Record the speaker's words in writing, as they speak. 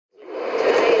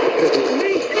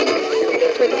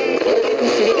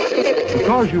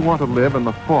Because you want to live in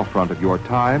the forefront of your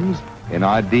times, in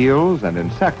ideals and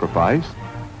in sacrifice,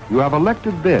 you have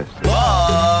elected this.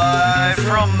 Live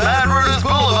from Mad Runners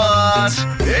Boulevard,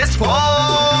 it's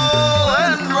Paul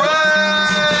and Rach.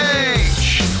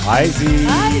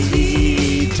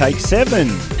 Easy. Take 7.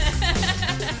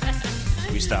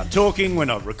 We start talking, we're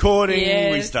not recording.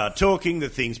 Yes. We start talking, the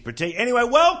thing's pretty. Anyway,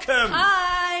 welcome.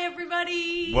 Hi, everybody.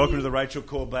 Welcome to the Rachel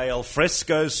Corbet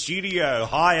Alfresco studio,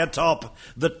 high atop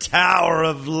the Tower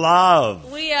of Love.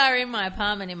 We are in my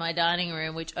apartment in my dining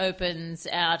room, which opens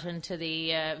out into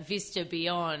the vista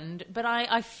beyond. But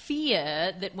I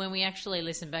fear that when we actually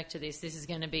listen back to this is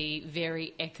going to be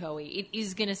very echoey. It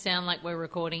is going to sound like we're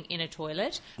recording in a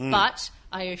toilet, but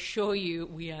I assure you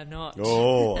we are not.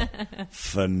 Oh,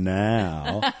 for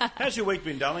now. How's your week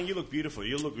been, darling? You look beautiful.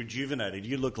 You look rejuvenated.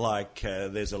 You look like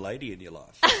there's a lady in your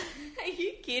life. Are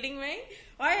you kidding me?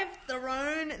 I have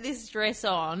thrown this dress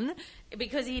on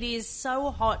because it is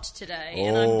so hot today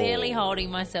and I'm barely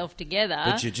holding myself together.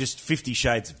 But you're just 50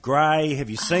 Shades of Grey. Have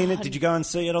you seen it? Did you go and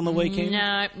see it on the weekend?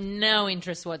 No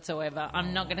interest whatsoever.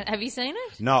 I'm not going to... Have you seen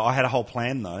it? No, I had a whole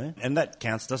plan, though. And that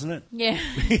counts, doesn't it? Yeah.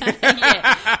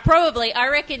 Yeah. Probably. I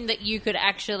reckon that you could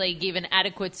actually give an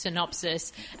adequate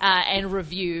synopsis and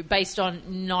review based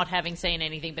on not having seen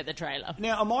anything but the trailer.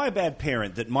 Now, am I a bad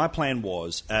parent that my plan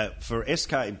was for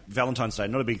SK Valentine's Day,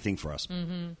 not a big thing for us.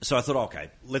 Mm-hmm. So I thought,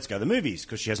 okay, let's go to the movies,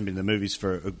 because she hasn't been to the movies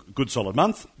for a good solid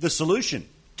month. The solution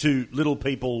to little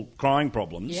people crying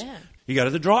problems, you go to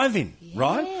the drive-in,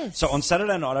 right? So on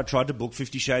Saturday night, I tried to book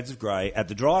 50 Shades of Grey at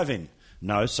the drive-in.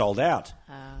 No, sold out.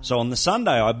 So on the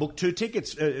Sunday, I booked 2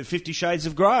 tickets, 50 Shades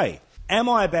of Grey. Am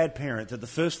I a bad parent that the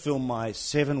first film my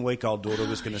 7-week-old daughter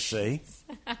was going to see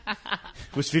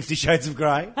was 50 Shades of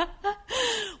Grey?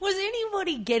 Was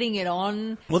anybody getting it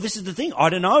on? Well, this is the thing. I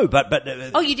don't know, but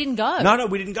oh, you didn't go? No,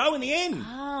 we didn't go in the end.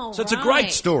 Oh, so it's a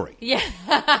great story. Yeah.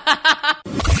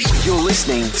 You're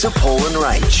listening to Paul and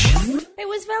Rach. It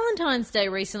was Valentine's Day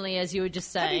recently, as you were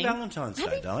just saying. Happy Valentine's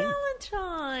Day, darling. Happy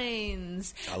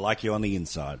Valentine's. I like you on the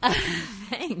inside.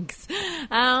 Thanks.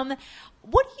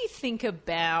 What do you think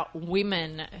about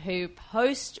women who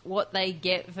post what they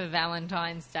get for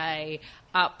Valentine's Day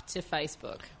up to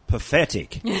Facebook?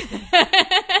 Pathetic.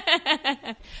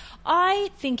 I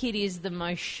think it is the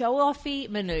most show-offy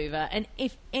manoeuvre, and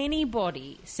if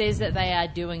anybody says that they are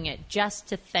doing it just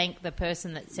to thank the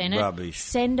person that sent it,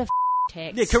 send a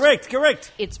text. Yeah,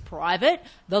 correct. It's private.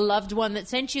 The loved one that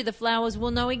sent you the flowers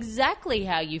will know exactly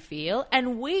how you feel,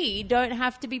 and we don't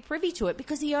have to be privy to it,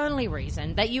 because the only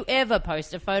reason that you ever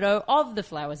post a photo of the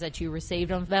flowers that you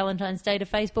received on Valentine's Day to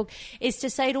Facebook is to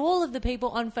say to all of the people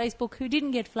on Facebook who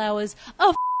didn't get flowers,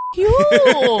 oh, you.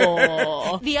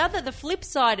 The flip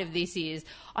side of this is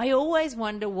I always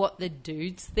wonder what the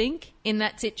dudes think in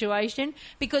that situation,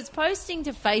 because posting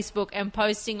to Facebook and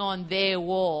posting on their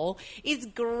wall is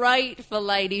great for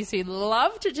ladies who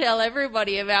love to tell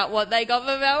everybody about what they got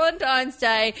for Valentine's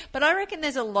Day, but I reckon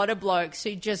there's a lot of blokes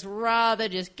who just rather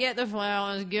just get the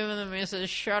flowers, give them the missus,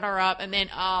 shut her up, and then,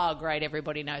 oh, great,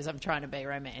 everybody knows I'm trying to be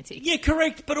romantic. Yeah,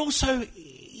 correct, but also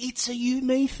it's a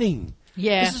you-me thing.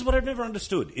 Yeah. This is what I've never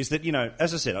understood, is that,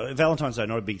 as I said, Valentine's Day,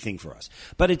 not a big thing for us.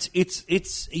 But it's a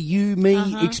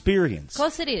you-me experience. Of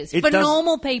course it is. For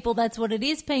normal people, that's what it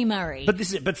is, P. Murray.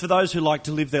 But for those who like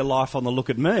to live their life on the look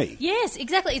at me. Yes,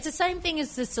 exactly. It's the same thing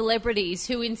as the celebrities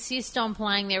who insist on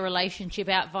playing their relationship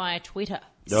out via Twitter.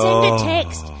 Send a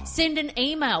text. Send an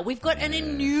email. We've got an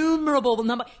innumerable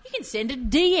number. You can send a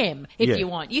DM if you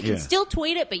want. You can still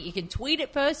tweet it, but you can tweet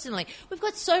it personally. We've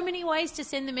got so many ways to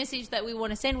send the message that we want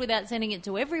to send without sending it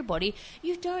to everybody.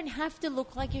 You don't have to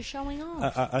look like you're showing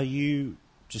off. Are you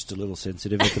just a little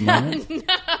sensitive at the moment? No.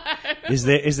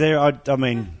 Is there? I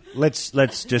mean, let's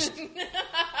just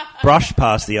brush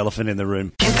past the elephant in the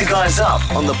room. Hit the guys up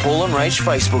on the Paul and Rach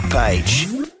Facebook page.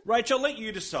 Rach, I'll let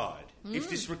you decide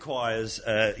if this requires,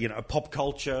 a pop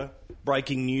culture,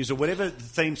 breaking news, or whatever the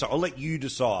themes are. I'll let you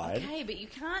decide. Okay, but you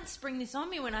can't spring this on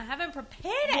me when I haven't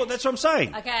prepared it. Well, that's what I'm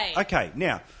saying. Okay. Okay,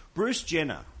 now, Bruce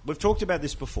Jenner. We've talked about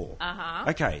this before. Uh-huh.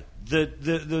 Okay,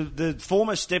 the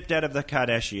former stepdad of the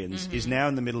Kardashians is now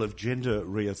in the middle of gender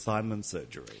reassignment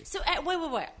surgery. So,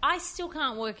 wait. I still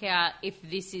can't work out if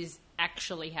this is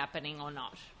actually happening or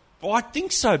not. Oh, I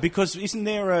think so, because isn't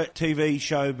there a TV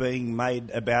show being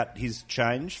made about his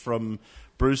change from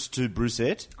Bruce to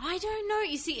Brucette? I don't know.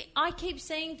 You see, I keep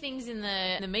seeing things in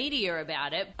the media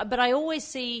about it, but I always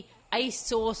see a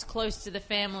source close to the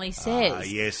family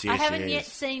says. Yes. I haven't yet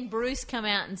seen Bruce come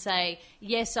out and say,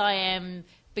 yes, I am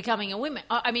becoming a woman.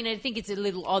 I mean, I think it's a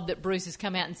little odd that Bruce has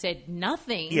come out and said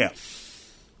nothing. Yeah.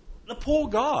 The poor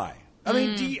guy. I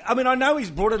mean, I know he's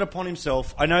brought it upon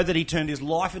himself. I know that he turned his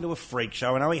life into a freak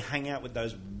show. I know he hung out with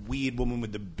those weird women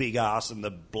with the big ass and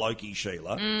the blokey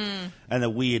Sheila and the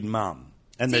weird mum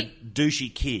and the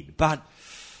douchey kid. But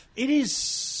it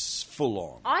is full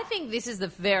on. I think this is the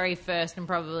very first and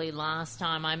probably last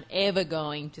time I'm ever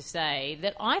going to say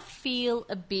that I feel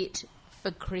a bit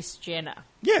for Kris Jenner.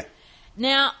 Yeah.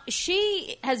 Now,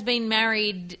 she has been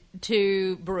married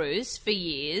to Bruce for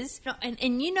years,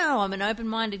 and you know I'm an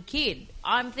open-minded kid.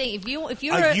 I'm thinking, if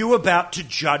you're Are you about to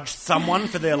judge someone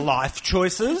for their life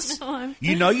choices? No,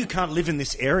 you know you can't live in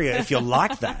this area if you're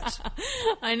like that.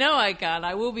 I know I can't.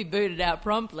 I will be booted out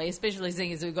promptly, especially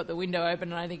seeing as we've got the window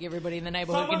open and I think everybody in the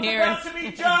neighbourhood can hear us. Someone's about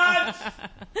to be judged!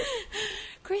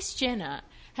 Kris Jenner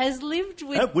has lived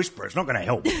with... Don't whisper, it's not going to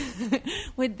help.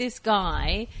 with this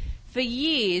guy for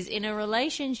years in a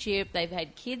relationship. They've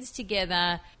had kids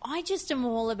together. I just am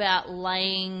all about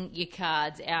laying your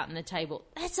cards out on the table.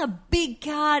 That's a big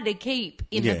card to keep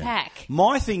in the pack.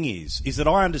 My thing is that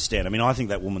I understand. I mean, I think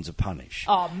that woman's a punish.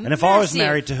 Oh, and if I was massive.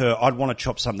 married to her, I'd want to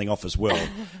chop something off as well.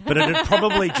 But it'd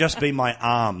probably just be my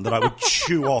arm that I would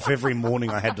chew off every morning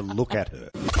I had to look at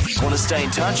her. Want to stay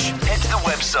in touch? Head to the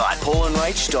website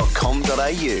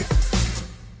paulandrach.com.au.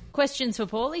 Questions for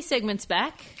Paulie segment's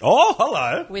back Oh,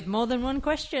 hello. with more than one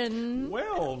question.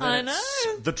 Well, I then it's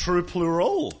know. the true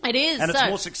plural. It is, And it's so-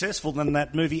 more successful than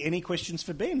that movie, Any Questions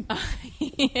for Ben?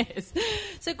 Yes.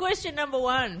 So question number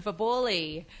one for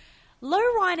Paulie. Low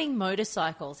riding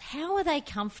motorcycles, how are they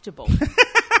comfortable?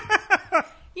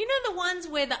 You know the ones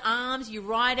where the arms, you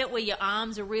ride it where your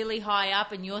arms are really high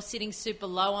up and you're sitting super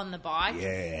low on the bike?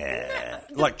 Yeah.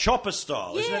 Like chopper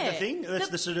style, isn't that Yeah. the thing? That's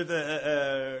the sort of,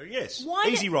 yes, Why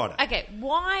easy do- rider. Okay,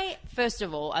 why, first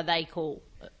of all, are they cool?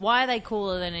 Why are they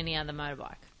cooler than any other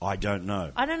motorbike? I don't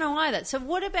know. I don't know either. So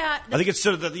what about... I think it's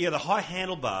sort of the high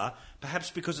handlebar,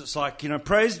 perhaps because it's like,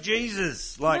 praise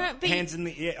Jesus, like No, but hands in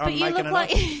the air. but I'm you making look it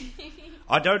like... up.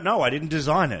 I don't know. I didn't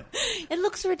design it. It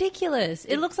looks ridiculous.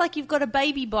 It looks like you've got a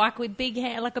baby bike with big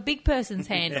like a big person's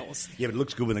handles. Yeah, but it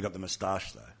looks good when they got the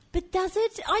moustache, though. But does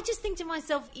it? I just think to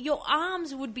myself, your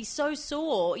arms would be so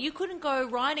sore. You couldn't go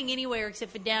riding anywhere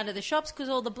except for down to the shops because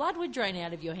all the blood would drain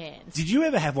out of your hands. Did you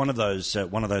ever have one of those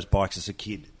bikes as a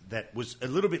kid that was a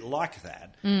little bit like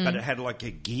that, but it had like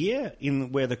a gear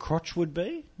in where the crotch would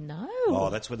be? No. Oh,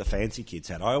 that's where the fancy kids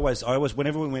had. I always,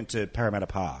 whenever we went to Parramatta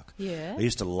Park, Yeah. I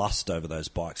used to lust over those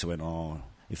bikes. I went, oh,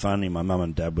 if only my mum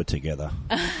and dad were together.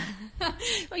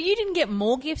 Well, you didn't get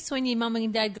more gifts when your mum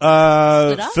and dad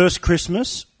split up? First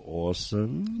Christmas,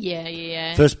 awesome.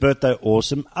 Yeah. First birthday,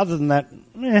 awesome. Other than that,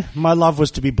 my love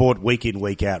was to be bought week in,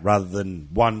 week out, rather than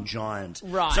one giant.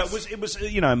 Right. So it was,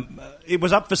 it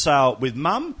was up for sale with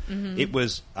Mum. Mm-hmm. It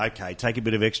was okay. Take a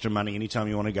bit of extra money anytime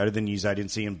you want to go to the news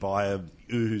agency and buy a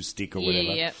Ooh stick or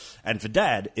whatever. Yeah. And for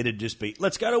Dad, it'd just be,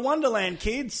 let's go to Wonderland,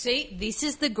 kids. See, this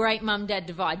is the great mum-dad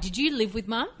divide. Did you live with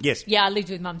Mum? Yes. Yeah, I lived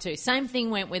with Mum too. Same thing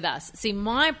went with us. See,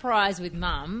 my prize with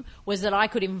Mum was that I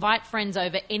could invite friends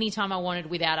over anytime I wanted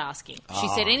without asking. She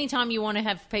said, anytime you want to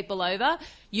have people over,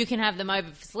 you can have them over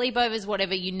for sleepovers,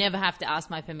 whatever. You never have to ask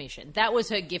my permission. That was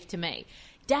her gift to me.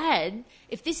 Dad,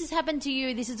 if this has happened to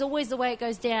you, this is always the way it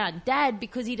goes down. Dad,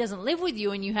 because he doesn't live with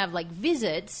you and you have like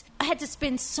visits, I had to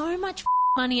spend so much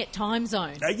money at Time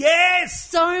Zone. Yes!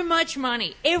 So much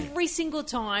money. Every single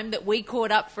time that we caught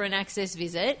up for an Access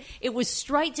visit, it was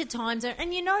straight to Time Zone.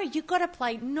 And you've got to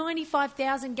play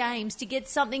 95,000 games to get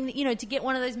something, to get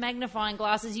one of those magnifying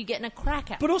glasses you get in a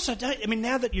cracker. But also,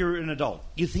 now that you're an adult,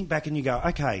 you think back and you go,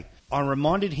 okay, I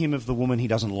reminded him of the woman he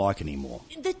doesn't like anymore.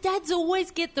 The dads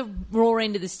always get the raw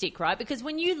end of the stick, right? Because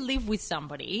when you live with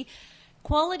somebody,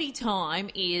 quality time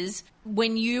is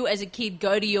when you as a kid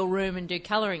go to your room and do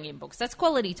colouring in books. That's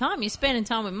quality time. You're spending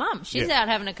time with Mum. She's out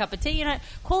having a cup of tea.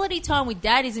 Quality time with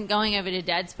Dad isn't going over to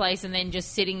Dad's place and then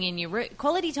just sitting in your room.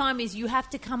 Quality time is you have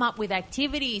to come up with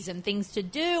activities and things to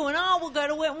do. And we'll go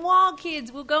to Wet n Wild,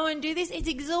 kids. We'll go and do this. It's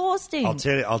exhausting.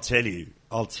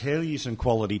 I'll tell you some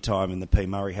quality time in the P.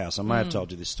 Murray house. I may have told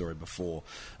you this story before.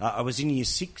 I was in year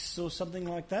 6 or something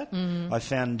like that. I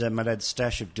found my dad's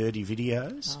stash of dirty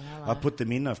videos. I put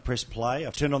them in. I've pressed play.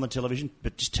 I've turned on the television,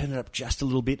 but just turned it up just a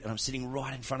little bit, and I'm sitting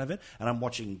right in front of it, and I'm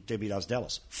watching Debbie Does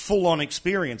Dallas. Full-on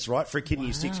experience, right, for a kid in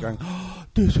year 6 going, oh,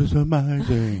 this is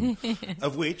amazing.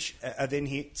 Of which, I then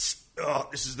hear,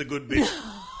 this is the good bit.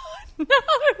 No. Do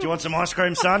you want some ice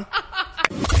cream, son?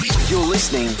 You're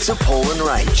listening to Paul and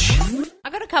Rach. I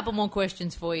got a couple more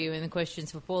questions for you in the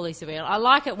questions for Paulie Seville. I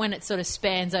like it when it sort of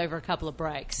spans over a couple of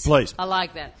breaks. Please. I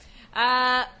like that.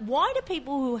 Why do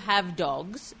people who have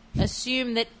dogs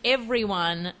assume that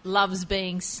everyone loves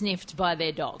being sniffed by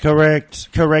their dog. Correct.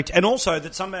 And also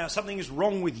that somehow something is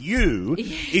wrong with you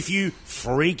if you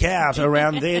freak out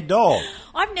around their dog.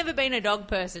 I've never been a dog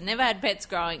person, never had pets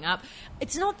growing up.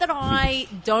 It's not that I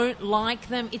don't like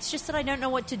them, it's just that I don't know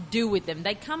what to do with them.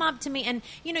 They come up to me and,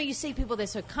 you see people, they're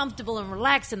so comfortable and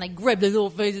relaxed and they grab their little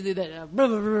faces and do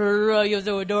that, you're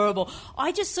so adorable.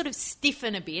 I just sort of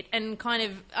stiffen a bit and kind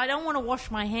of, I don't want to wash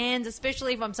my hands,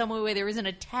 especially if I'm somewhere where there isn't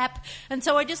a tap. And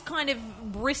so I just kind of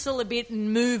bristle a bit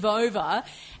and move over.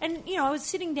 And, I was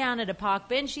sitting down at a park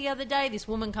bench the other day. This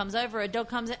woman comes over, a dog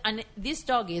comes in, and this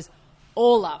dog is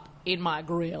all up in my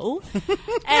grill.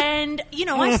 And, and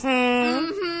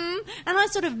I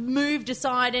sort of moved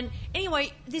aside. And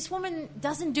anyway, this woman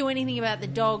doesn't do anything about the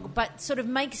dog, but sort of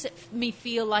makes me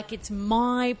feel like it's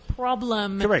my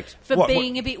problem. Correct. For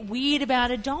being a bit weird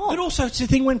about a dog. But also, it's the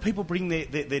thing when people bring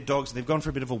their dogs, they've gone for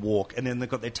a bit of a walk, and then they've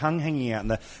got their tongue hanging out,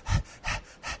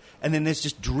 and then there's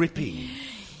just dripping.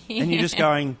 And you're just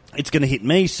going, it's going to hit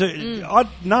me soon.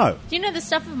 No. Do you know, the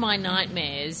stuff of my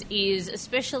nightmares is,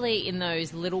 especially in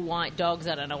those little white dogs,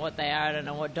 I don't know what they are, I don't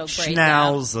know what dog breed they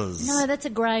are. Schnauzers. No, that's a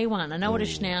grey one. I know what a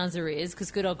schnauzer is,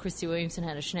 because good old Christy Williamson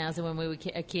had a schnauzer when we were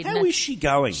a kid. How is she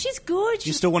going? She's good. Do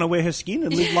you still want to wear her skin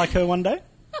and live like her one day?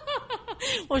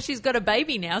 Well, she's got a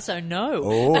baby now, so no.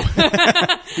 Oh,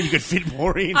 you could fit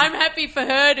more in. I'm happy for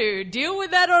her to deal with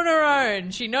that on her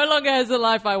own. She no longer has the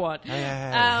life I want.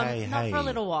 Not for a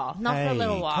little while. Not for a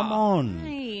little while. Come on.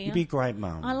 Hey. You'd be a great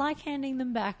mum. I like handing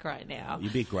them back right now.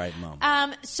 You'd be a great mum.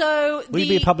 Will you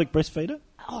be a public breastfeeder?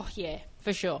 Oh, yeah,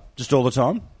 for sure. Just all the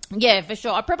time? Yeah, for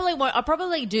sure. I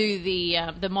probably do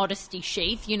the modesty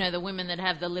sheath. The women that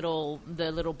have the little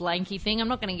blankie thing. I'm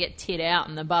not going to get tit out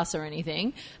in the bus or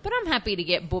anything, but I'm happy to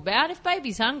get boob out. If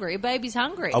baby's hungry, baby's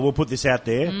hungry. I will put this out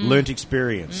there. Learnt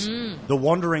experience. The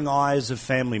wandering eyes of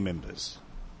family members.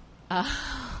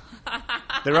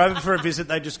 They're over for a visit.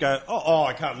 They just go, oh,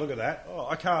 I can't look at that. Oh,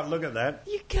 I can't look at that.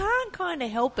 You can't kind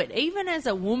of help it, even as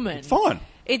a woman. It's fine.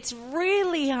 It's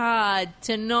really hard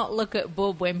to not look at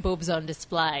boob when boob's on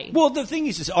display. Well, the thing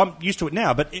is I'm used to it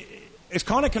now, but it's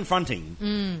kind of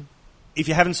confronting. If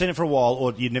you haven't seen it for a while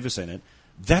or you've never seen it,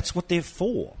 that's what they're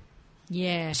for.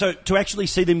 Yeah. So to actually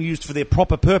see them used for their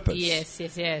proper purpose. Yes.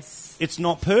 It's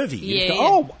not pervy. You Yeah. just go,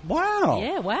 oh, wow.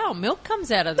 Yeah, wow. Milk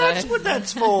comes out of those. That's what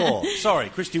that's for. Sorry,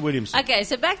 Christy Williamson. Okay,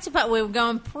 so back to we were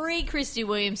going pre-Christy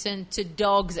Williamson to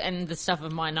dogs and the stuff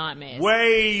of my nightmares.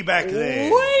 Way back there.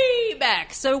 Way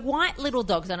back. So white little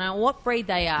dogs, I don't know what breed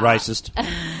they are. Racist.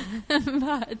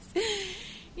 But,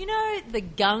 the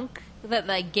gunk that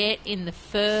they get in the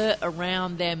fur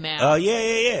around their mouth. Oh,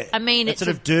 yeah. I mean, it's sort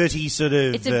of dirty sort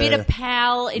of... It's a bit of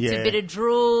pal, it's a bit of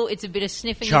drool, it's a bit of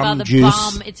sniffing Chum above the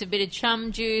juice. bum, it's a bit of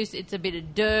chum juice, it's a bit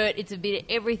of dirt, it's a bit of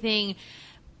everything.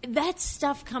 That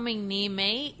stuff coming near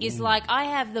me is like I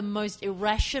have the most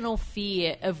irrational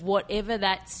fear of whatever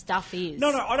that stuff is.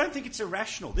 No, I don't think it's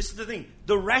irrational. This is the thing.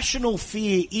 The rational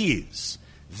fear is...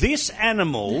 This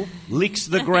animal licks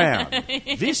the ground.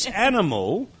 This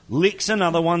animal licks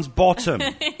another one's bottom.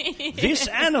 This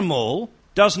animal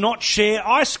does not share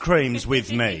ice creams with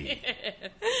me.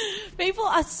 People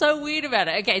are so weird about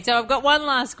it. Okay, so I've got one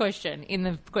last question in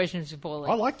the questions for Pauline.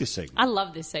 I like this segment. I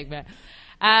love this segment.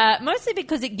 Mostly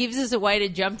because it gives us a way to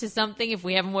jump to something if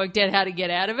we haven't worked out how to get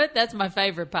out of it. That's my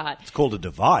favourite part. It's called a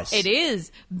device. It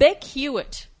is. Beck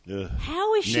Hewitt. Ugh.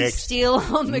 How is she Next. still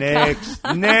on the Next.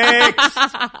 cover? Next.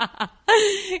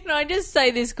 Can I just say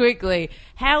this quickly?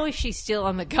 How is she still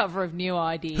on the cover of New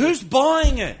Ideas? Who's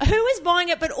buying it? Who is buying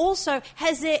it? But also,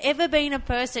 has there ever been a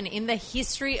person in the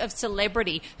history of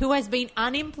celebrity who has been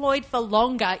unemployed for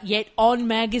longer yet on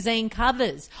magazine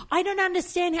covers? I don't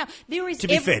understand how there is. To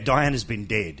be fair, Diana's been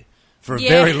dead for a Yeah.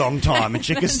 very long time, and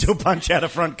she can still punch out a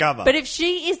front cover. But if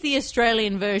she is the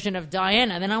Australian version of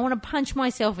Diana, then I want to punch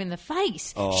myself in the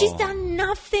face. Oh. She's done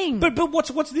nothing. But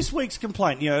what's this week's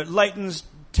complaint? Leighton's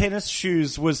tennis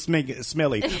shoes was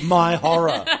smelly. My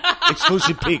horror.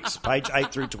 Exclusive pics, page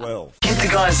 8 through 12. Hit the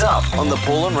guys up on the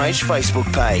Paul and Rach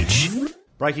Facebook page.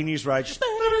 Breaking news, Rach.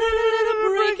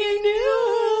 Breaking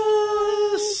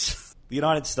news. The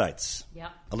United States.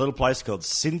 Yep. A little place called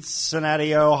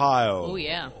Cincinnati, Ohio. Oh,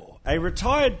 yeah. A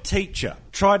retired teacher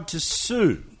tried to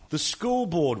sue the school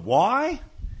board. Why?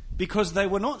 Because they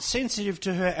were not sensitive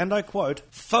to her, and I quote,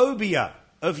 phobia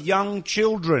of young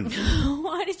children.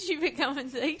 Why did you become a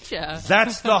teacher?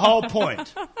 That's the whole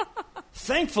point.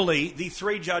 Thankfully, the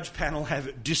 3-judge panel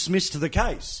have dismissed the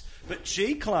case. But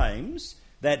she claims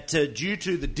that due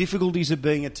to the difficulties of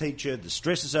being a teacher, the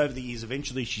stresses over the years,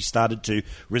 eventually she started to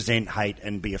resent, hate,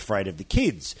 and be afraid of the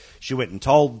kids. She went and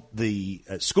told the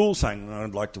school, saying,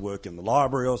 I'd like to work in the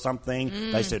library or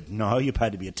something. They said, no, you're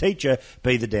paid to be a teacher,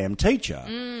 be the damn teacher.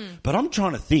 But I'm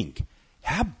trying to think,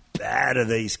 how bad are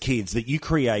these kids that you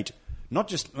create, not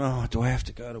just, oh, do I have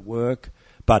to go to work?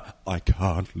 But I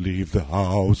can't leave the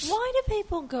house. Why do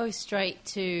people go straight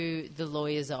to the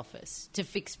lawyer's office to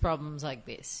fix problems like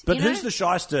this? But You know? who's the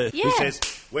shyster who Yeah. says,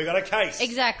 we got a case?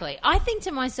 Exactly. I think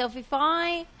to myself, if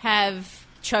I have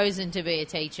chosen to be a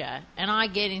teacher and I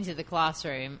get into the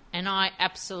classroom and I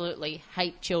absolutely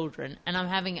hate children and I'm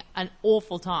having an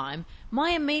awful time, my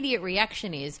immediate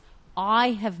reaction is,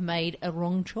 I have made a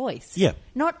wrong choice. Yeah.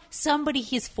 Not somebody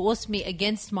has forced me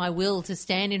against my will to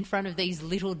stand in front of these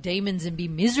little demons and be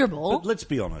miserable. But let's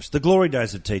be honest, the glory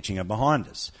days of teaching are behind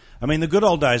us. I mean, the good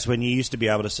old days when you used to be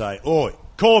able to say, oi,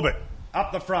 Corbett,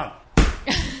 up the front.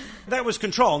 That was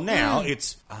control. Now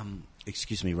it's,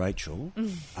 excuse me, Rachel,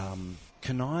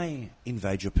 can I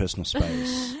invade your personal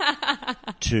space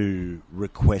to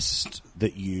request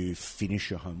that you finish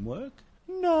your homework?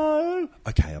 No.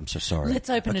 Okay, I'm so sorry.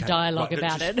 Let's open a dialogue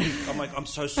about it. I'm like, I'm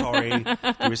so sorry.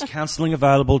 There is counselling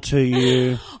available to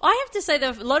you. I have to say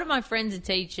that a lot of my friends are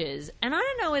teachers, and I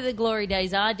don't know whether the glory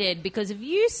days are dead, because have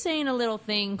you seen a little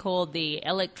thing called the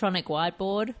electronic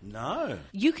whiteboard? No.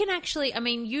 You can actually, I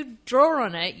mean, you draw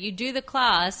on it, you do the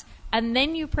class, and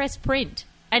then you press print.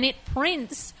 And it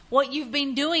prints what you've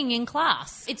been doing in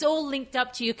class. It's all linked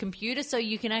up to your computer, so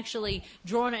you can actually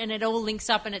draw on it, and it all links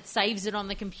up and it saves it on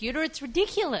the computer. It's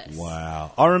ridiculous.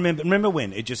 Wow. I remember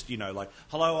when it just, like,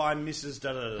 hello, I'm Mrs.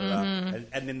 da-da-da-da,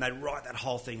 and then they write that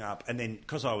whole thing up, and then,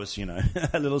 because I was,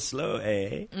 a little slow,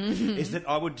 is that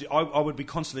I would be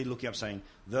constantly looking up saying,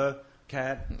 the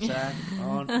cat sat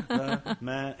on the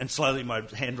mat, and slowly my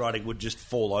handwriting would just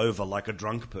fall over like a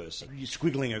drunk person. You're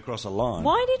squiggling across a line.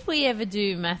 Why did we ever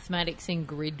do mathematics in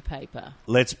grid paper?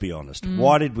 Let's be honest.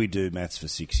 Why did we do maths for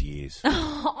 6 years?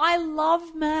 I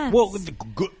love maths. Well,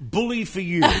 bully for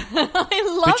you.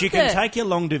 I loved But you can it. take your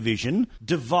long division,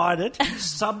 divide it,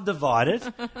 subdivide it,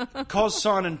 cos,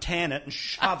 sine and tan it, and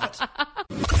shove it.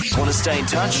 Want to stay in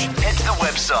touch? Head to the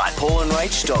website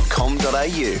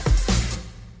paulandrach.com.au.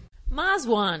 Mars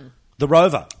One. The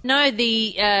Rover. No,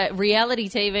 the reality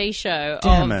TV show.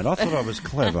 Damn it, I thought I was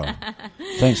clever.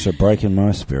 Thanks for breaking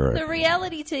my spirit. The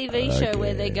reality TV show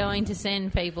where they're going to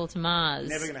send people to Mars.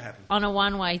 Never going to happen. On a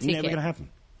one-way ticket. Never going to happen.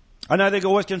 I know they're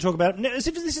always going to talk about it as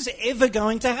if this is ever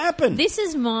going to happen. This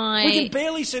is my... We can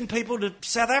barely send people to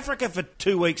South Africa for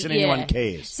 2 weeks and anyone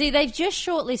cares. See, they've just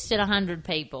shortlisted 100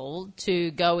 people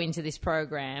to go into this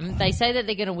program. They say that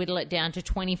they're going to whittle it down to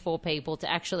 24 people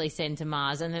to actually send to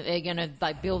Mars, and that they're going to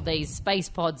build these space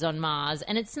pods on Mars,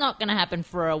 and it's not going to happen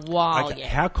for a while yet.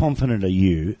 How confident are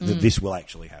you that this will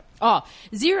actually happen? Oh,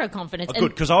 zero confidence. Oh, good,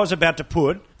 because I was about to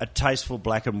put a tasteful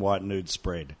black and white nude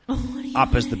spread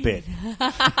up as the bet.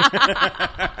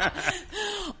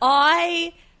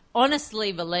 I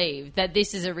honestly believe that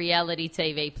this is a reality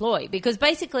TV ploy, because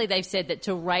basically they've said that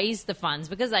to raise the funds,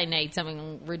 because they need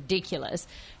something ridiculous,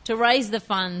 to raise the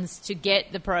funds to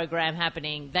get the program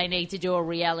happening, they need to do a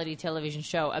reality television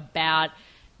show about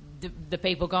the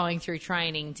people going through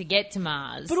training to get to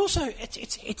Mars. But also,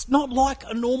 it's not like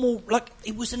a normal... Like,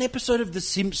 it was an episode of The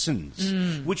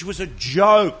Simpsons, which was a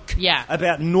joke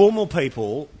about normal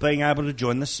people being able to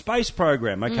join the space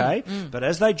program, okay? But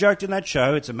as they joked in that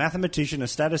show, it's a mathematician, a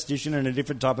statistician, and a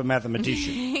different type of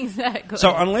mathematician. Exactly.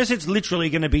 So unless it's literally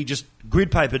going to be just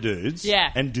grid paper dudes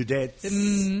and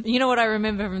dudettes... You know what I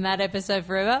remember from that episode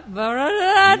forever?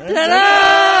 I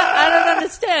don't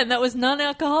understand. That was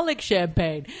non-alcoholic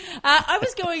champagne. I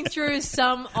was going through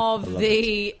some of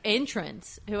the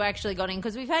entrants who actually got in,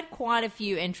 because we've had quite a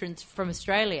few entrants from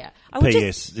Australia.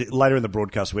 P.S. Later in the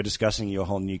broadcast, we're discussing your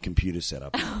whole new computer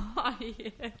setup.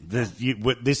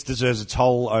 This deserves its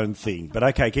whole own thing. But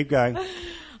okay, keep going.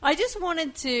 I just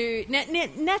wanted to...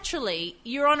 Naturally,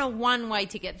 you're on a one-way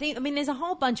ticket. I mean, there's a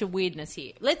whole bunch of weirdness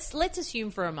here. Let's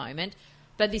assume for a moment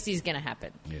that this is going to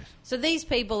happen. Yes. So these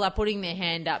people are putting their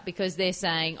hand up because they're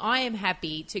saying, I am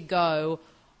happy to go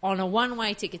on a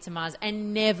one-way ticket to Mars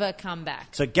and never come back.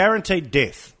 So guaranteed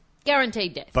death.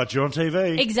 Guaranteed death. But you're on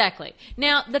TV. Exactly.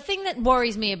 Now, the thing that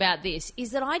worries me about this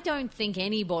is that I don't think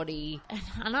anybody,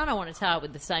 and I don't want to tar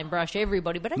with the same brush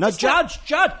everybody, but Judge!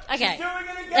 Okay. She's doing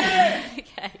it again!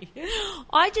 Okay.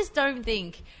 I just don't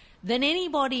think that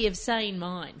anybody of sane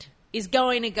mind is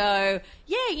going to go,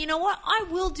 yeah, you know what, I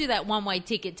will do that one-way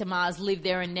ticket to Mars, live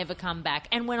there and never come back.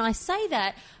 And when I say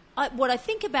that, what I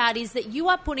think about is that you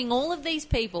are putting all of these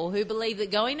people who believe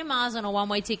that going to Mars on a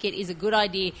one-way ticket is a good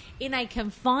idea in a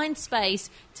confined space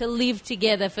to live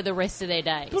together for the rest of their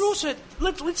days. But also,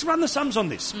 let's run the sums on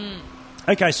this.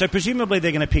 Okay, so presumably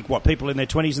they're going to pick, what, people in their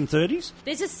 20s and 30s?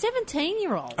 There's a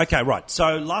 17-year-old. Okay, right.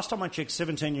 So last time I checked,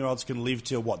 17-year-olds can live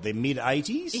till, what, their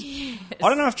mid-80s? Yes. I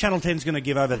don't know if Channel 10's going to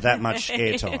give over that much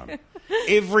airtime.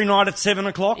 Every night at 7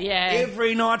 o'clock? Yeah.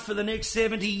 Every night for the next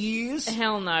 70 years?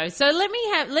 Hell no. So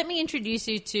let me introduce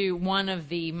you to one of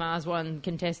the Mars One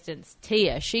contestants,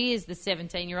 Tia. She is the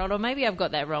 17-year-old, or maybe I've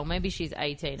got that wrong. Maybe she's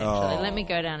 18, actually. Let me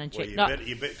go down and check. Well,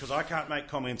 you bet, because I can't make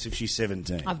comments if she's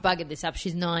 17. I've buggered this up.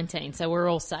 She's 19, so we're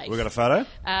all safe. We've got a photo?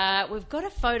 We've got a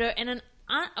photo and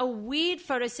a weird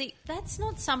photo. See, that's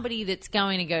not somebody that's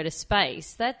going to go to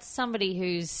space. That's somebody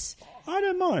who's... I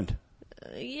don't mind.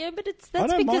 Yeah, but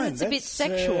that's because it's a bit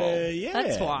sexual. Yeah,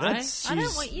 that's why. I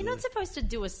don't want. You're not supposed to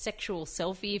do a sexual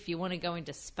selfie if you want to go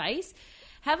into space.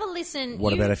 Have a listen.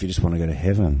 What about if you just want to go to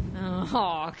heaven?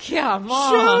 Oh, come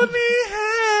on. Show me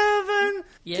heaven.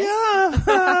 Yes.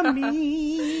 Come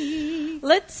me.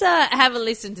 Let's have a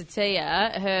listen to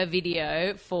Tia, her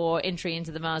video for entry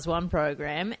into the Mars One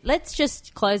program. Let's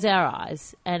just close our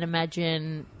eyes and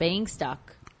imagine being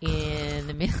stuck in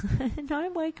the middle. No,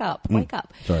 wake up.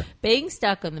 Sorry. Being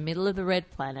stuck on the middle of the red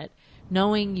planet,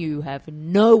 knowing you have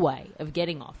no way of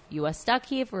getting off. You are stuck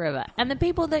here forever. And the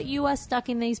people that you are stuck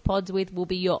in these pods with will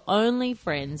be your only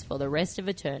friends for the rest of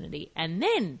eternity. And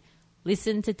then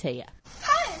listen to Tia.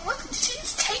 Hi, welcome to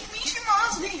Tia's Take Me to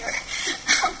Mars video.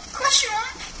 Question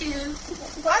one is,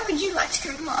 why would you like to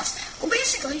go to Mars? Well,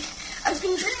 basically, I've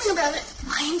been dreaming about it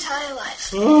my entire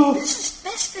life. This is the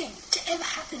best thing to ever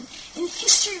happen in the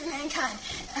history of mankind.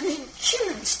 I mean,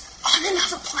 humans on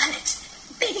another planet.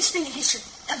 Biggest thing in history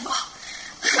ever.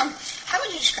 How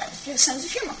would you describe it? Your sense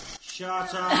of humour?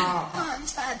 Shut up.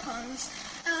 Puns, bad puns.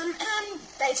 And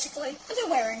basically, they're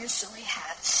wearing silly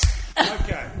hats.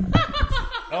 Okay.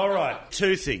 All right.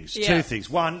 Two things.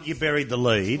 One, you buried the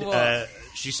lead.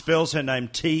 She spells her name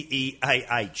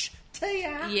T-E-A-H.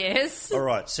 Tia. Yes. All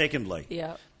right. Secondly.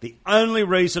 Yeah. The only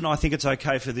reason I think it's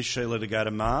okay for this Sheila to go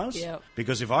to Mars,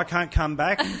 because if I can't come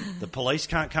back, the police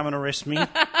can't come and arrest me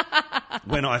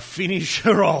when I finish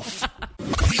her off.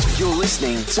 You're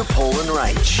listening to Paul and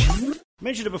Rach.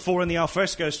 Mentioned it before in the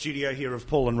Alfresco studio here of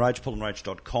Paul and Rach,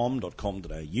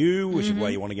 paulandrach.com.au, which is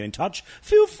where you want to get in touch.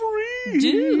 Feel free.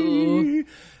 Do.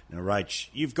 Now, Rach,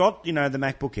 you've got, the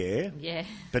MacBook Air. Yeah.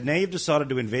 But now you've decided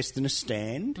to invest in a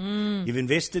stand. You've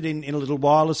invested in a little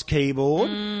wireless keyboard,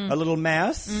 a little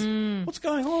mouse. What's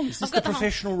going on? Is this the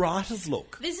professional writer's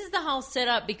look? This is the whole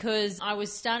setup because I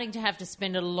was starting to have to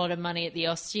spend a lot of money at the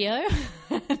osteo.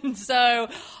 And so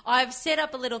I've set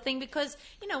up a little thing because,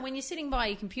 when you're sitting by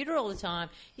your computer all the time,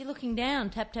 you're looking down,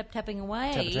 tapping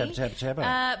away.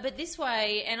 Tap. But this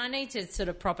way, and I need to sort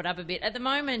of prop it up a bit. At the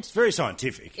moment... It's very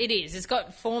scientific. It is. It's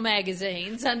got 4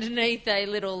 magazines underneath a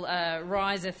little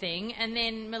riser thing, and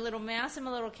then my little mouse and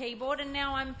my little keyboard, and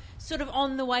now I'm sort of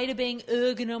on the way to being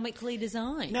ergonomically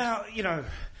designed. Now,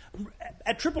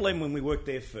 at Triple M, when we worked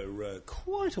there for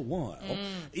quite a while,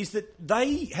 is that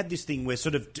they had this thing where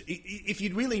sort of, if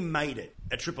you'd really made it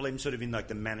at Triple M sort of in like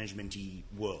the management-y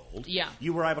world,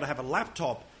 you were able to have a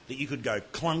laptop that you could go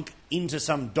clunk into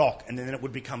some dock and then it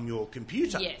would become your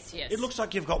computer. Yes. It looks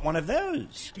like you've got one of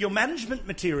those. Your management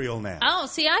material now. Oh,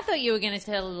 see, I thought you were going to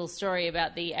tell a little story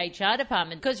about the HR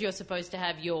department. Because you're supposed to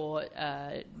have your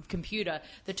computer,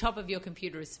 the top of your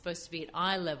computer is supposed to be at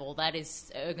eye level. That is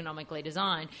ergonomically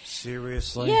designed.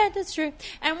 Seriously? Yeah, that's true.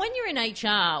 And when you're in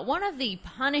HR, one of the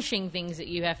punishing things that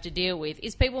you have to deal with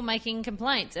is people making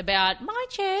complaints about my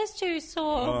chair's too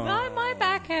sore, my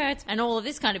back hurts, and all of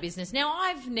this kind of business. Now,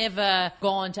 I've never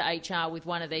gone to HR with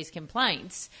one of these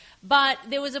complaints, but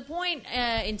there was a point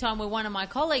in time where one of my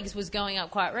colleagues was going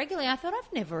up quite regularly. I thought,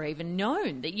 I've never even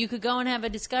known that you could go and have a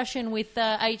discussion with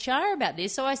HR about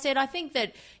this. So I said, I think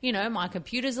that, my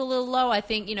computer's a little low. I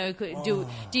think, do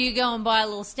you go and buy a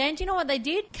little stand? Do you know what they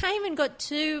did? Came and got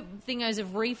 2 thingos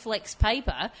of reflex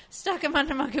paper, stuck them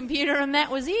under my computer, and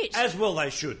that was it. As well they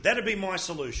should. That'd be my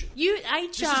solution.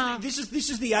 HR... This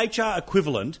is the HR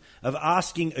equivalent of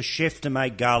asking a chef to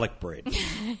make garlic bread.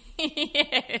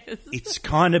 Yes. It's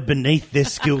kind of beneath their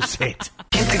skill set.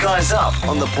 Hit the guys up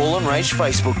on the Paul and Rach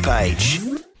Facebook page.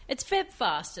 It's Feb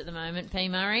Fast at the moment, P.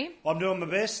 Murray. I'm doing my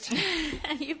best.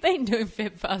 You've been doing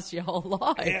Feb Fast your whole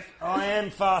life. Yeah, I am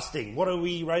fasting. What are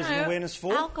we raising awareness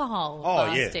for? Alcohol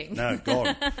fasting. Yeah. No,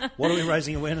 God. What are we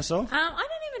raising awareness of? I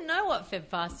don't even know what Feb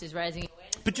Fast is raising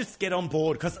awareness But just get on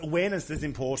board, because awareness is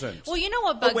important. Well, you know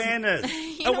what bugs Awareness.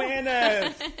 know-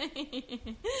 Awareness.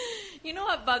 You know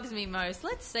what bugs me most?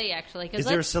 Let's see, actually. 'Cause Is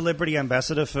there a celebrity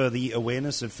ambassador for the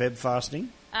awareness of Feb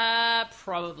fasting?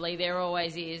 probably. There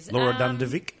always is. Laura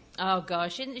Dundovic? Oh,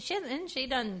 gosh. Hasn't she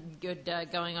done good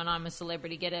going on I'm a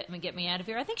Celebrity, get me out of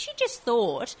here? I think she just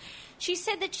thought... She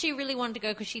said that she really wanted to go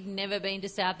because she'd never been to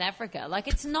South Africa. Like,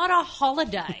 it's not a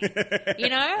holiday, you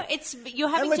know? You're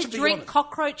having let's to be drink honest.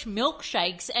 cockroach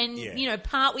milkshakes and, Yeah. you know,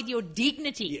 part with your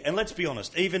dignity. Yeah, and let's be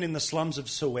honest, even in the slums of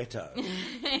Soweto,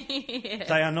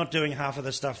 they are not doing half of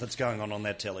the stuff that's going on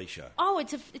that telly show. Oh,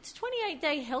 it's a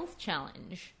 28-day health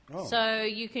challenge. Oh. So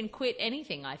you can quit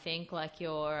anything, I think, like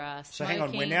your So smoking. hang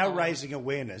on, we're now or- raising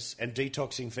awareness and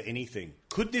detoxing for anything.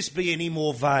 Could this be any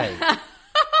more vague?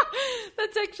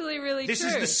 That's actually really This true.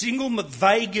 is the single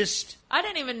vaguest... I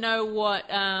don't even know what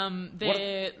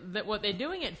they're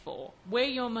doing it for. Where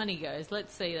your money goes.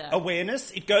 Let's see that.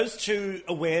 Awareness? It goes to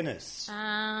awareness.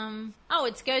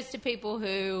 It goes to people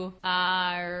who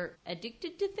are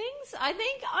addicted to things, I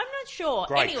think. I'm not sure.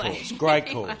 Great anyway. cause. Great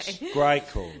Anyway. cause. Great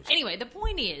cause. Anyway, the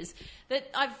point is that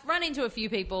I've run into a few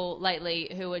people lately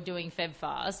who are doing Feb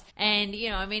fast, and, you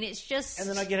know, I mean, it's just... And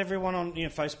then I get everyone on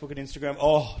Facebook and Instagram,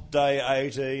 oh, day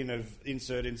 18 of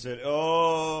insert.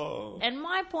 Oh. And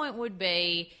my point would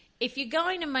be, if you're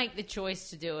going to make the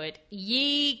choice to do it,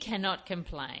 ye cannot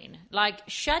complain. Like,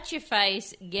 shut your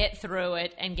face, get through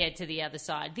it, and get to the other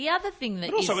side. The other thing that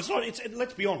But also, is...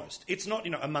 let's be honest, it's not,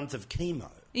 a month of chemo.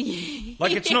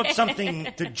 Like, it's not something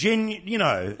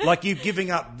that like you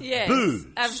giving up Yes, booze.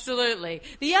 absolutely.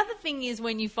 The other thing is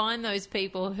when you find those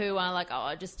people who are like,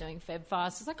 oh, just doing Feb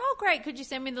fast. It's like, oh, great, could you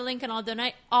send me the link and I'll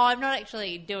donate? Oh, I'm not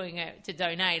actually doing it to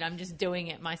donate. I'm just doing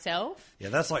it myself. Yeah,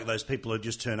 that's like those people who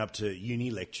just turn up to uni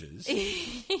lectures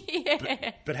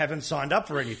but haven't signed up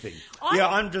for anything.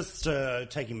 I'm just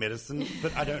taking medicine,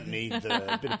 but I don't need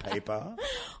the bit of paper.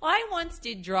 I once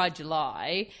did Dry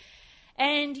July,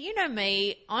 and you know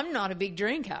me, I'm not a big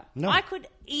drinker. No. I could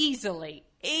easily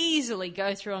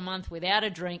go through a month without a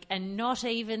drink and not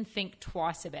even think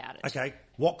twice about it. Okay,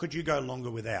 what could you go longer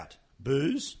without?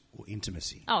 Booze or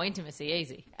intimacy? Oh, intimacy,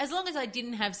 easy. As long as I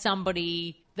didn't have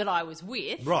somebody that I was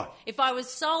with. Right. If I was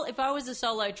a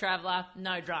solo traveller,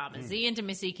 no dramas. The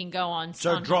intimacy can go on.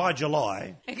 So sun Dry hot.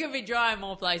 July. It could be dry in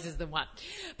more places than one.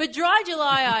 But Dry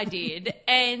July I did,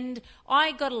 and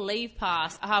I got a leave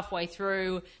pass halfway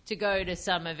through to go to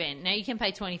some event. Now, you can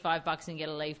pay $25 and get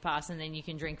a leave pass, and then you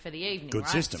can drink for the evening, Good right?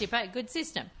 system. So you pay, good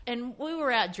system. And we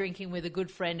were out drinking with a good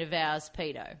friend of ours,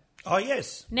 Pedo. Oh,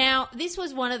 yes. Now, this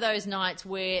was one of those nights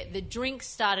where the drinks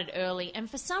started early, and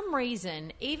for some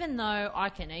reason, even though I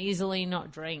can easily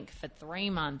not drink for 3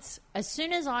 months, as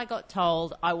soon as I got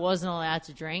told I wasn't allowed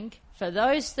to drink, for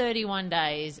those 31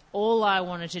 days, all I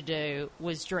wanted to do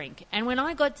was drink. And when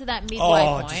I got to that midway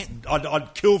point...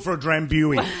 I'd kill for a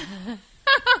Drambuie.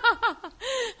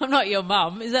 I'm not your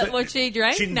mum. Is that what she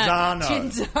drank? Cinzano. No,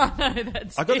 Cinzano,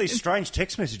 that's I got it. these strange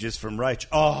text messages from Rach.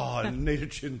 Oh, I need a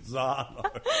Cinzano.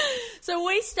 So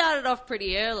we started off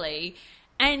pretty early,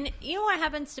 and you know what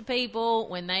happens to people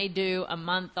when they do a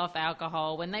month off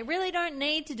alcohol, when they really don't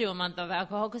need to do a month off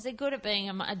alcohol because they're good at doing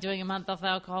a month off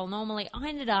alcohol normally? I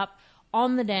ended up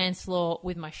on the dance floor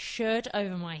with my shirt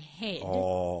over my head.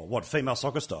 Oh, what, female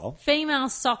soccer style? Female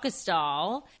soccer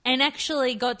style, and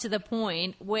actually got to the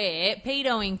point where,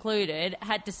 Pedo included,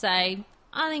 had to say,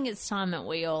 I think it's time that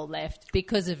we all left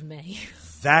because of me.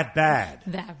 That bad.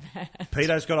 That bad.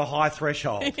 Peter's got a high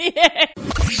threshold. Want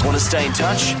to stay in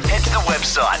touch? Head to the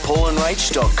website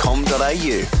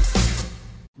paulandrach.com.au.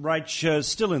 Rach,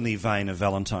 still in the vein of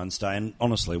Valentine's Day, and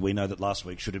honestly, we know that last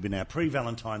week should have been our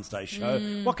pre-Valentine's Day show.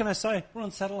 What can I say? We're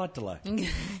on satellite delay.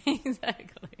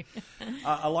 Exactly.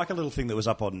 I like a little thing that was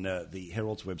up on the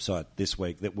Herald's website this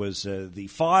week that was the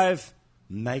 5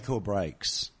 make or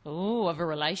breaks Ooh, of a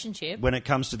relationship. when it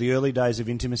comes to the early days of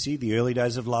intimacy, the early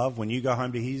days of love, when you go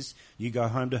home to his, you go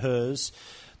home to hers.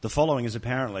 The following is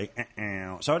apparently...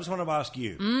 So I just want to ask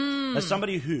you, as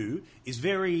somebody who is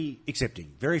very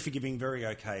accepting, very forgiving, very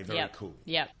okay, very cool,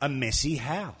 Yep. a messy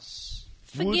house...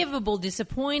 Forgivable,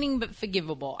 disappointing, but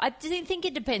forgivable. I think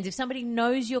it depends. If somebody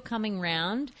knows you're coming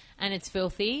round and it's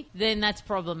filthy, then that's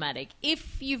problematic.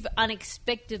 If you've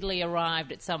unexpectedly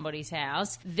arrived at somebody's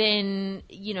house, then,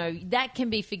 you know, that can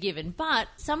be forgiven. But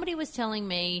somebody was telling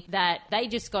me that they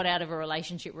just got out of a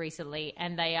relationship recently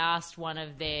and they asked one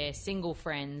of their single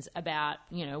friends about,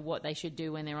 you know, what they should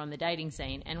do when they're on the dating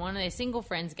scene. And one of their single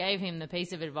friends gave him the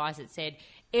piece of advice that said,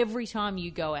 every time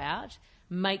you go out,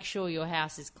 make sure your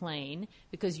house is clean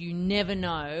because you never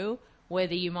know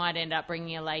whether you might end up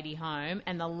bringing a lady home,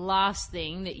 and the last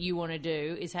thing that you want to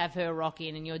do is have her rock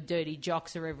in and your dirty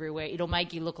jocks are everywhere. It'll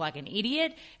make you look like an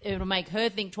idiot. It'll make her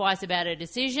think twice about her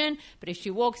decision. But if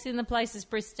she walks in, the place is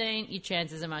pristine, your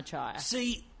chances are much higher.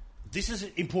 See, this is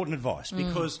important advice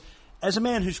because as a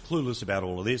man who's clueless about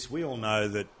all of this, we all know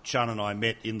that Sean and I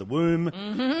met in the womb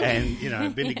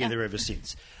and, been together ever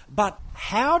since. But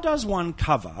how does one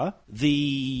cover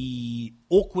the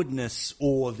awkwardness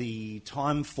or the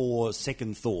time for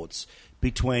second thoughts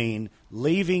between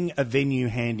leaving a venue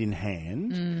hand in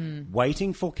hand,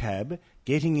 waiting for cab,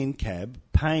 getting in cab,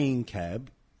 paying cab,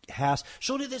 house?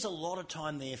 Surely there's a lot of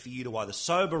time there for you to either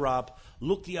sober up,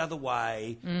 look the other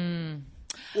way,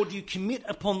 or do you commit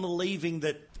upon the leaving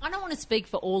that... I don't want to speak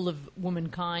for all of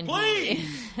womankind Please!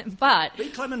 here, but... Be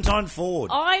Clementine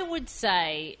Ford. I would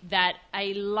say that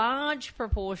a large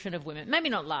proportion of women, maybe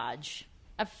not large,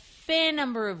 a fair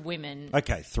number of women...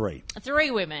 Okay, 3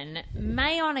 women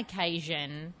may on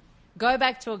occasion go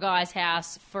back to a guy's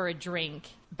house for a drink,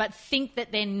 but think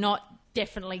that they're not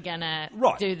definitely going to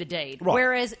do the deed. Right.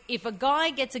 Whereas if a guy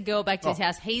gets a girl back to his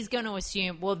house, he's going to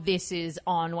assume, well, this is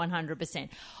on 100%.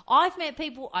 I've met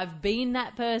people, I've been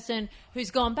that person who's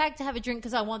gone back to have a drink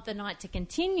because I want the night to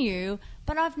continue,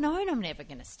 but I've known I'm never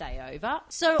going to stay over.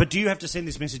 So, But do you have to send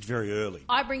this message very early?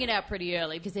 I bring it out pretty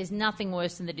early because there's nothing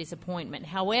worse than the disappointment.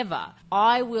 However,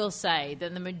 I will say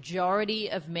that the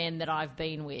majority of men that I've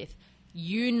been with,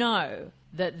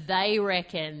 that they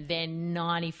reckon they're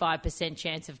 95%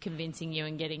 chance of convincing you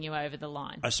and getting you over the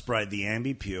line. I sprayed the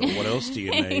Ambipure. What else do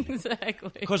you need?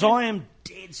 Exactly. Because I am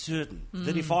dead certain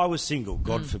that if I was single,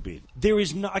 God forbid, there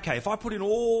is no... Okay, if I put in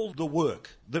all the work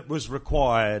that was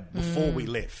required before we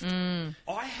left, I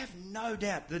have no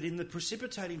doubt that in the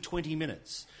precipitating 20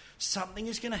 minutes, something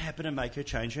is going to happen and make her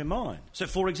change her mind. So,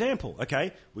 for example,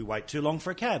 okay, we wait too long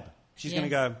for a cab. She's going to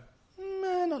go...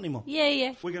 not anymore.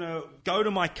 Yeah. We're going to go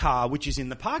to my car, which is in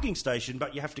the parking station,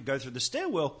 but you have to go through the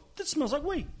stairwell. That smells like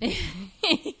wee.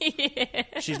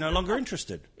 She's no longer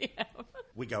interested. Yeah.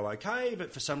 We go okay,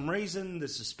 but for some reason the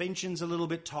suspension's a little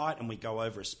bit tight and we go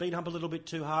over a speed hump a little bit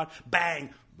too hard.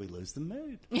 Bang! We lose the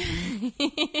mood.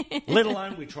 Let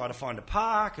alone we try to find a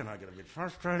park and I get a bit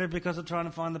frustrated because of trying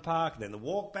to find the park. Then the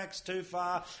walk back's too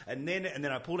far and then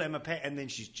I pull down my pants and then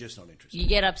she's just not interested. You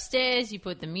get upstairs, you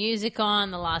put the music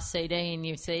on, the last CD in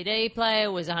your CD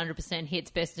player was 100% hits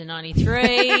best of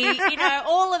 93.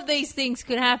 All of these things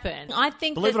could happen. I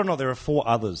think Believe it or not, there are 4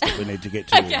 others that we need to get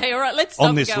to. Okay, all right, let's stop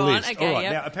on this and go list. on. Okay, all right,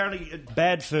 yep. now apparently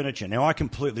bad furniture. Now I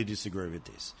completely disagree with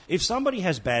this. If somebody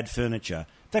has bad furniture,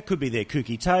 that could be their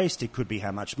kooky taste, it could be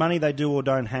how much money they do or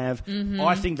don't have.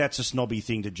 I think that's a snobby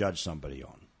thing to judge somebody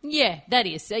on. Yeah, that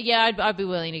is. So, yeah, I'd be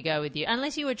willing to go with you.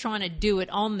 Unless you were trying to do it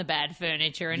on the bad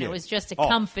furniture and it was just a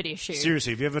comfort issue.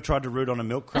 Seriously, have you ever tried to root on a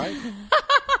milk crate?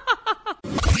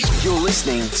 You're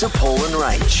listening to Paul and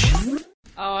Rach.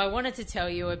 Oh, I wanted to tell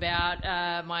you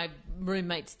about my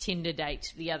roommate's Tinder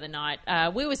date the other night.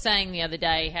 We were saying the other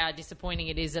day how disappointing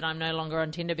it is that I'm no longer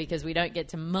on Tinder because we don't get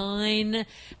to mine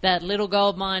that little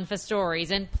gold mine for stories.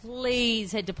 And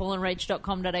please head to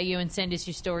paulandrach.com.au and send us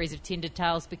your stories of Tinder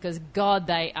tales because, God,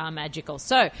 they are magical.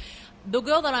 So, the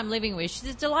girl that I'm living with, she's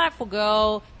a delightful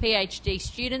girl, PhD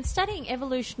student, studying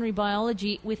evolutionary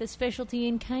biology with a specialty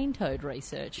in cane toad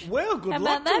research. Well, good How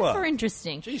luck about that to her. for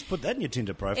interesting? Jeez, put that in your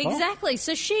Tinder profile. Exactly.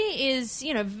 So she is,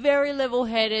 very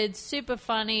level-headed, super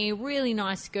funny, really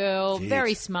nice girl, Fit.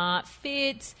 very smart,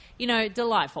 fit,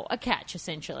 delightful. A catch,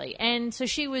 essentially. And so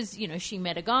she was, she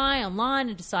met a guy online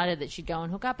and decided that she'd go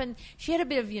and hook up. And she had a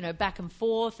bit of, back and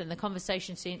forth, and the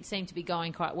conversation seemed to be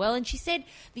going quite well. And she said,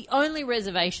 the only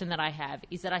reservation that I have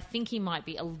is that I think he might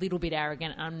be a little bit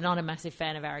arrogant. I'm not a massive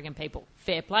fan of arrogant people.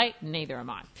 Fair play, neither am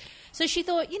I. So she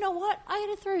thought, you know what, I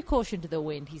got to throw caution to the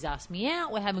wind. He's asked me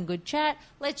out, we're having good chat,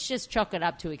 let's just chalk it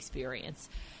up to experience.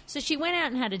 So she went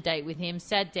out and had a date with him,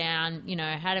 sat down,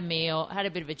 had a meal, had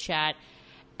a bit of a chat.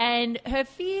 And her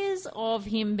fears of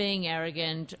him being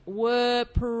arrogant were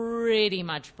pretty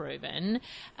much proven.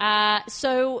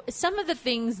 So some of the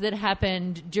things that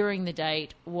happened during the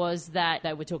date was that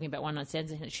they were talking about one-night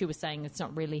stands, and she was saying it's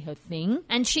not really her thing.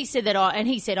 And she said that, and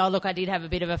he said, look, I did have a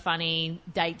bit of a funny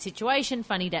date situation,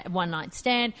 funny one-night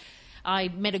stand. I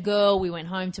met a girl, we went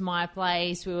home to my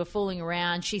place, we were fooling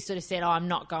around. She sort of said, I'm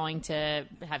not going to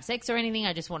have sex or anything,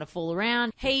 I just want to fool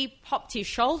around. He popped his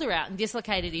shoulder out and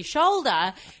dislocated his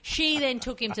shoulder. She then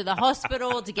took him to the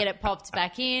hospital to get it popped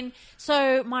back in.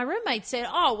 So my roommate said,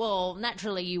 oh, well,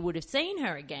 naturally you would have seen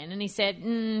her again. And he said,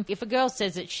 if a girl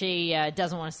says that she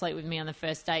doesn't want to sleep with me on the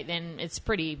first date, then it's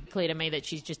pretty clear to me that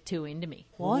she's just too into me.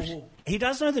 What? He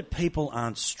does know that people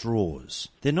aren't straws.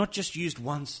 They're not just used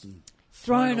once and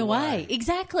thrown away.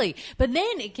 Exactly. But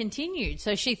then it continued.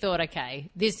 So she thought, okay,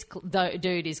 this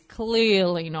dude is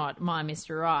clearly not my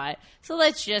Mr. Right. So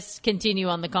let's just continue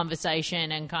on the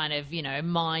conversation and kind of,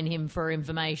 mine him for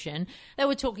information. They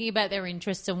were talking about their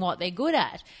interests and what they're good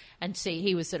at. And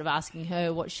he was sort of asking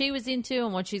her what she was into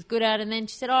and what she's good at. And then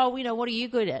she said, what are you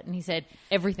good at? And he said,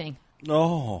 everything.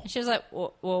 Oh. She was like,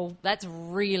 well, that's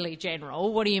really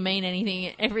general. What do you mean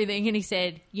everything? And he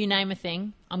said, you name a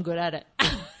thing, I'm good at it.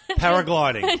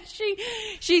 Paragliding. And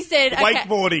she said, okay.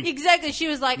 Wakeboarding. Exactly. She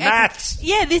was like, maths. Okay.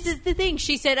 Yeah, this is the thing.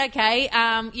 She said, okay,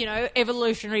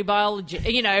 evolutionary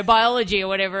biology or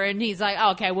whatever. And he's like,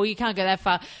 oh, okay, well, you can't go that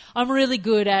far. I'm really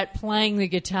good at playing the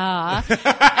guitar.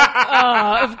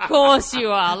 Of course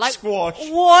you are. Like, squash.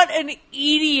 What an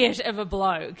idiot of a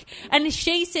bloke. And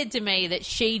she said to me that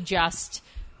she just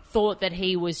thought that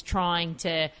he was trying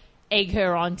to egg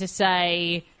her on to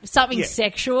say something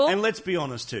sexual. And let's be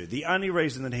honest too, the only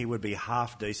reason that he would be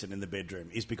half decent in the bedroom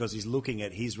is because he's looking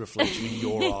at his reflection in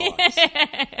your eyes.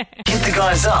 Hit the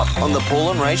guys up on the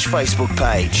Paul and Rach Facebook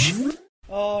page.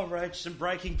 Oh, Rach, some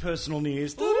breaking personal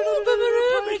news.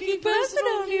 Breaking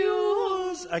personal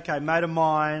news. Okay, mate of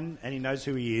mine, and he knows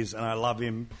who he is, and I love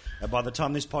him. By the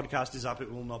time this podcast is up, it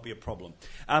will not be a problem.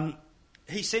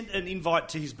 He sent an invite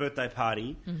to his birthday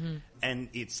party, and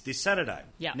it's this Saturday.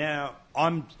 Yeah. Now,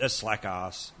 I'm a slack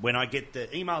ass. When I get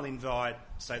the email invite,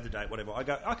 save the date, whatever, I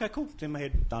go, okay, cool, it's in my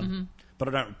head, done. But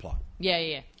I don't reply. Yeah,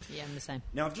 I'm the same.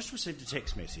 Now, I've just received a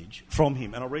text message from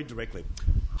him, and I'll read directly.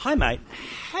 Hi, mate.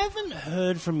 Haven't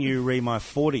heard from you re my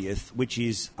 40th, which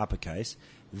is uppercase,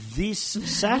 this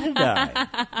Saturday.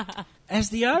 As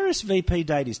the RSVP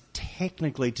date is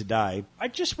technically today, I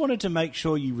just wanted to make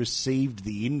sure you received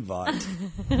the invite.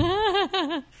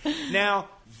 Now,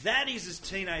 that is as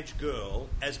teenage girl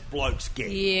as blokes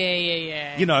get.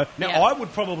 Yeah. I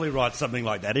would probably write something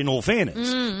like that, in all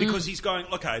fairness, because he's going,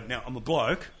 okay, now I'm a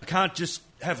bloke. I can't just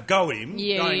have a go at him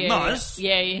going, Muzz.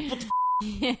 Yeah. What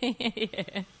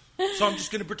the So I'm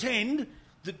just going to pretend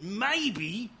that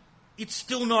maybe it's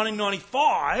still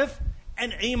 1995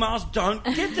 and emails don't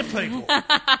get to people.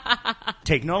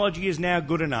 Technology is now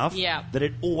good enough that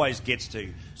it always gets to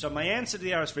you. So my answer to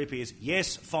the RSVP is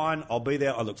yes, fine, I'll be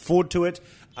there. I look forward to it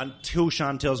until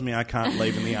Sean tells me I can't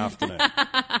leave in the afternoon.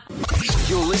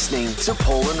 You're listening to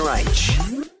Paul and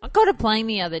Rach. I got a plane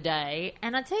the other day,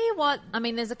 and I tell you what, I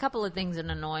mean, there's a couple of things that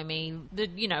annoy me. The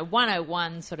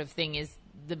 101 sort of thing is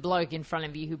the bloke in front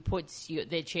of you who puts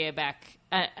their chair back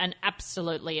at an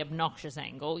absolutely obnoxious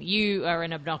angle. You are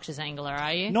an obnoxious angler,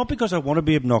 are you? Not because I want to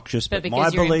be obnoxious, but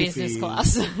because my you're belief in business is...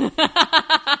 class.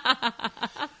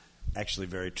 Actually,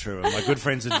 very true. And my good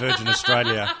friends at Virgin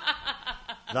Australia,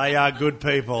 they are good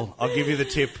people. I'll give you the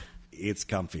tip. It's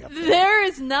comfy up there. There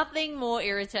is nothing more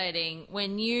irritating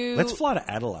when you... Let's fly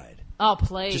to Adelaide. Oh,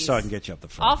 please. Just so I can get you up the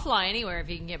front. I'll fly anywhere if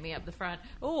you can get me up the front.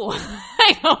 Oh,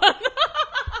 hang on.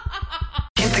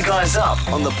 Hit the guys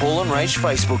up on the Paul and Rach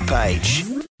Facebook page.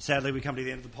 Sadly, we come to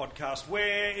the end of the podcast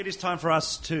where it is time for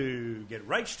us to get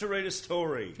Rach to read a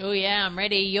story. Oh, yeah, I'm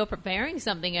ready. You're preparing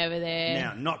something over there.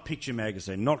 Now, not Picture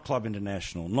Magazine, not Club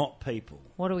International, not People.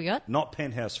 What do we got? Not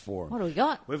Penthouse Forum. What do we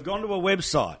got? We've gone to a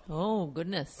website. Oh,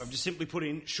 goodness. I've just simply put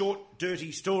in short,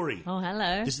 dirty story. Oh,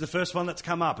 hello. This is the first one that's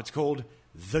come up. It's called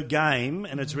The Game,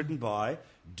 and it's written by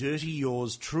Dirty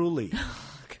Yours Truly.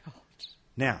 Oh, God.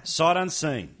 Now, sight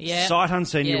unseen. Yeah. Sight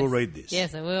unseen, yes. you will read this.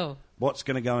 Yes, I will. What's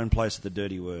going to go in place of the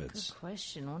dirty words? Good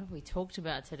question. What have we talked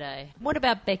about today? What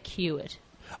about Beck Hewitt?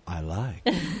 I like.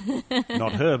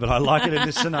 Not her, but I like it in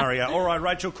this scenario. All right,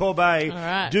 Rachel Corbet. All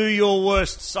right. Do your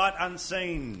worst sight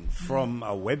unseen from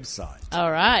a website.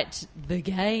 All right. The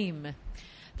Game.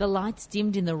 The lights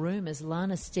dimmed in the room as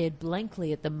Lana stared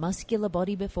blankly at the muscular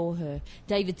body before her.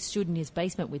 David stood in his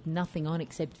basement with nothing on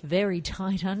except very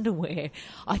tight underwear.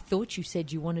 I thought you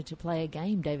said you wanted to play a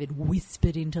game, David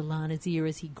whispered into Lana's ear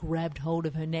as he grabbed hold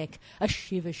of her neck. A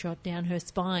shiver shot down her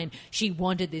spine. She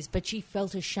wanted this, but she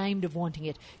felt ashamed of wanting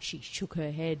it. She shook her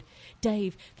head.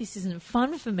 Dave, this isn't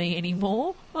fun for me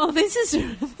anymore. Oh, this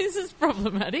is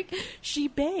problematic. She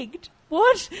begged.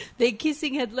 What? Their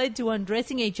kissing had led to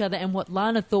undressing each other, and what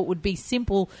Lana thought would be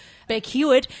simple Beck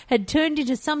Hewitt had turned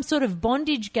into some sort of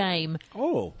bondage game.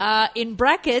 Oh. In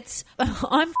brackets,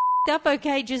 I'm up,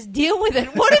 okay, just deal with it.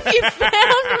 What have you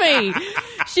found me?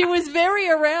 She was very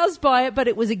aroused by it, but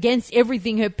it was against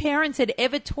everything her parents had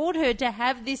ever taught her to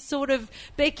have this sort of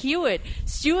Beck Hewitt.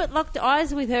 Stuart locked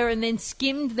eyes with her and then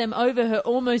skimmed them over her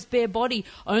almost bare body.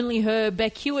 Only her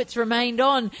Beck Hewitts remained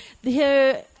on.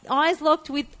 eyes locked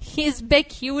with his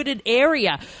Beck Hewited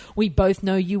area. "We both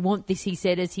know you want this," he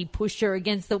said as he pushed her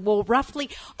against the wall roughly.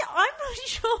 I'm not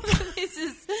sure that this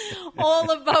is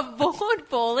all above board,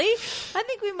 Paulie. I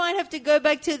think we might have to go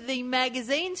back to the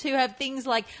magazines who have things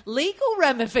like legal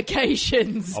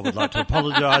ramifications. I would like to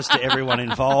apologise to everyone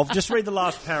involved. Just read the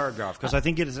last paragraph because I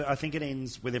think it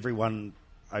ends with everyone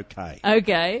okay.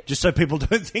 Okay. Just so people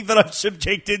don't think that I've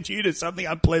subjected you to something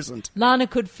unpleasant. Lana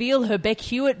could feel her Beck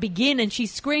Hewitt begin, and she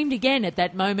screamed again at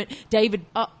that moment. David,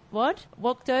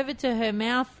 walked over to her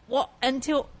mouth,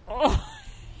 until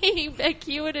he Beck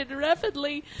Hewitted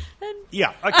rapidly, and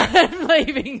Yeah, okay. I'm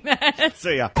leaving that.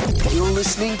 See ya. You're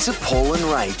listening to Paul and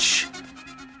Rach.